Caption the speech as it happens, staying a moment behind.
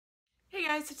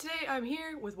guys, so today I'm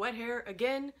here with wet hair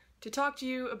again to talk to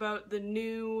you about the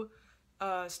new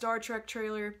Star Trek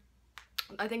trailer.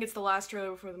 I think it's the last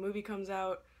trailer before the movie comes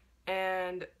out,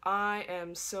 and I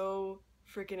am so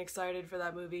freaking excited for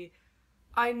that movie.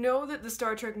 I know that the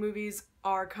Star Trek movies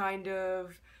are kind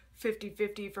of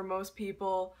 50-50 for most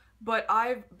people, but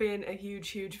I've been a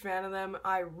huge fan of them.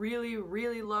 I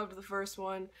really loved the first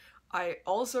one. I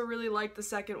also really liked the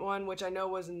second one, which I know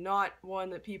was not one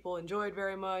that people enjoyed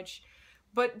very much.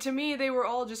 But to me, they were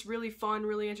all just really fun,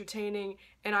 really entertaining,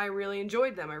 and I really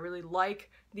enjoyed them. I really like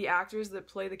the actors that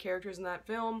play the characters in that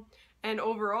film, and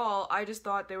overall, I just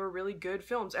thought they were really good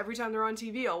films. Every time they're on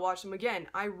TV, I'll watch them again.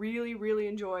 I really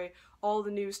enjoy all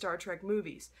the new Star Trek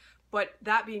movies. But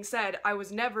that being said, I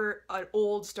was never an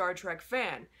old Star Trek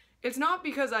fan. It's not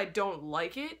because I don't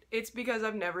like it, it's because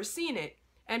I've never seen it.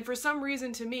 And for some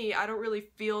reason, to me, I don't really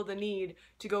feel the need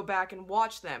to go back and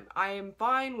watch them. I am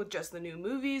fine with just the new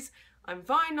movies. I'm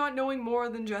fine not knowing more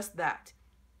than just that.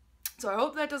 So I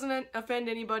hope that doesn't offend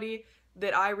anybody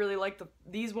that I really like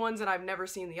these ones and I've never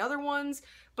seen the other ones.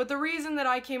 But the reason that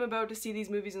I came about to see these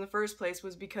movies in the first place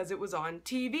was because it was on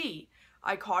TV.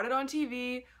 I caught it on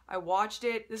TV, I watched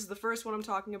it, this is the first one I'm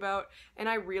talking about, and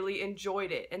I really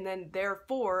enjoyed it. And then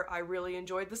therefore, I really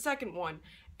enjoyed the second one.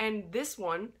 And this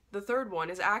one, the third one,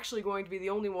 is actually going to be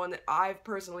the only one that I've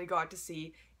personally got to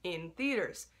see in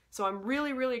theaters. So I'm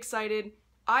really excited.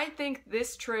 I think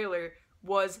this trailer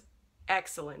was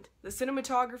excellent. The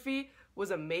cinematography was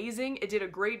amazing. It did a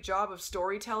great job of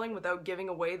storytelling without giving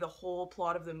away the whole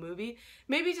plot of the movie.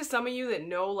 Maybe to some of you that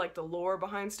know like the lore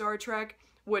behind Star Trek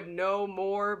would know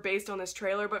more based on this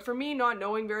trailer, but for me, not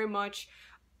knowing very much,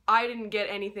 I didn't get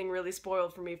anything really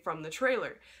spoiled for me from the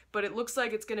trailer. But it looks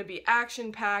like it's going to be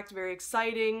action-packed, very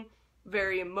exciting,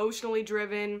 very emotionally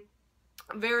driven,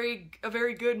 a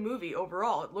very good movie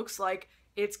overall. It looks like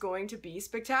it's going to be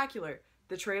spectacular.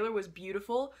 The trailer was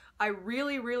beautiful. I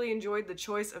really enjoyed the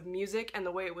choice of music and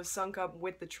the way it was sunk up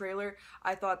with the trailer.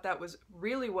 I thought that was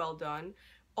really well done.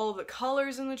 All the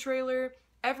colors in the trailer,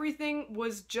 everything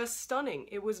was just stunning.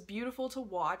 It was beautiful to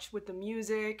watch with the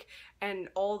music and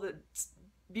all the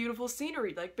beautiful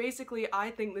scenery. Like, basically,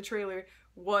 I think the trailer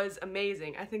was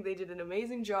amazing. I think they did an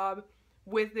amazing job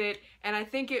with it, and I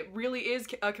think it really is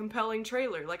a compelling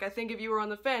trailer. Like, I think if you were on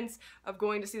the fence of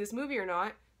going to see this movie or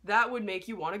not, that would make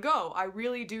you want to go. I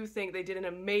really do think they did an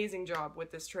amazing job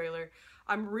with this trailer.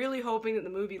 I'm really hoping that the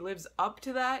movie lives up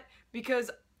to that, because,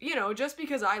 you know, just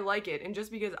because I like it, and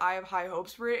just because I have high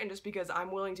hopes for it, and just because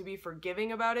I'm willing to be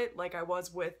forgiving about it, like I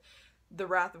was with The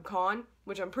Wrath of Khan,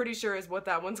 which I'm pretty sure is what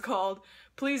that one's called.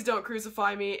 Please don't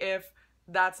crucify me if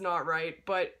that's not right,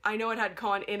 but I know it had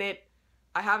Khan in it.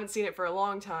 I haven't seen it for a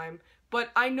long time,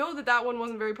 but I know that that one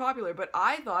wasn't very popular, but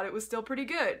I thought it was still pretty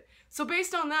good. So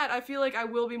based on that, I feel like I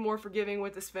will be more forgiving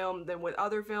with this film than with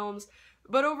other films,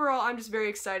 but overall, I'm just very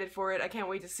excited for it. I can't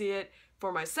wait to see it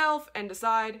for myself and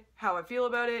decide how I feel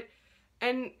about it.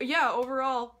 And yeah,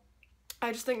 overall,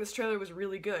 I just think this trailer was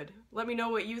really good. Let me know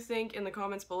what you think in the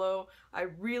comments below. I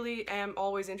really am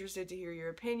always interested to hear your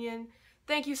opinion.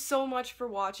 Thank you so much for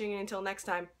watching, and until next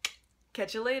time,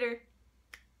 catch you later!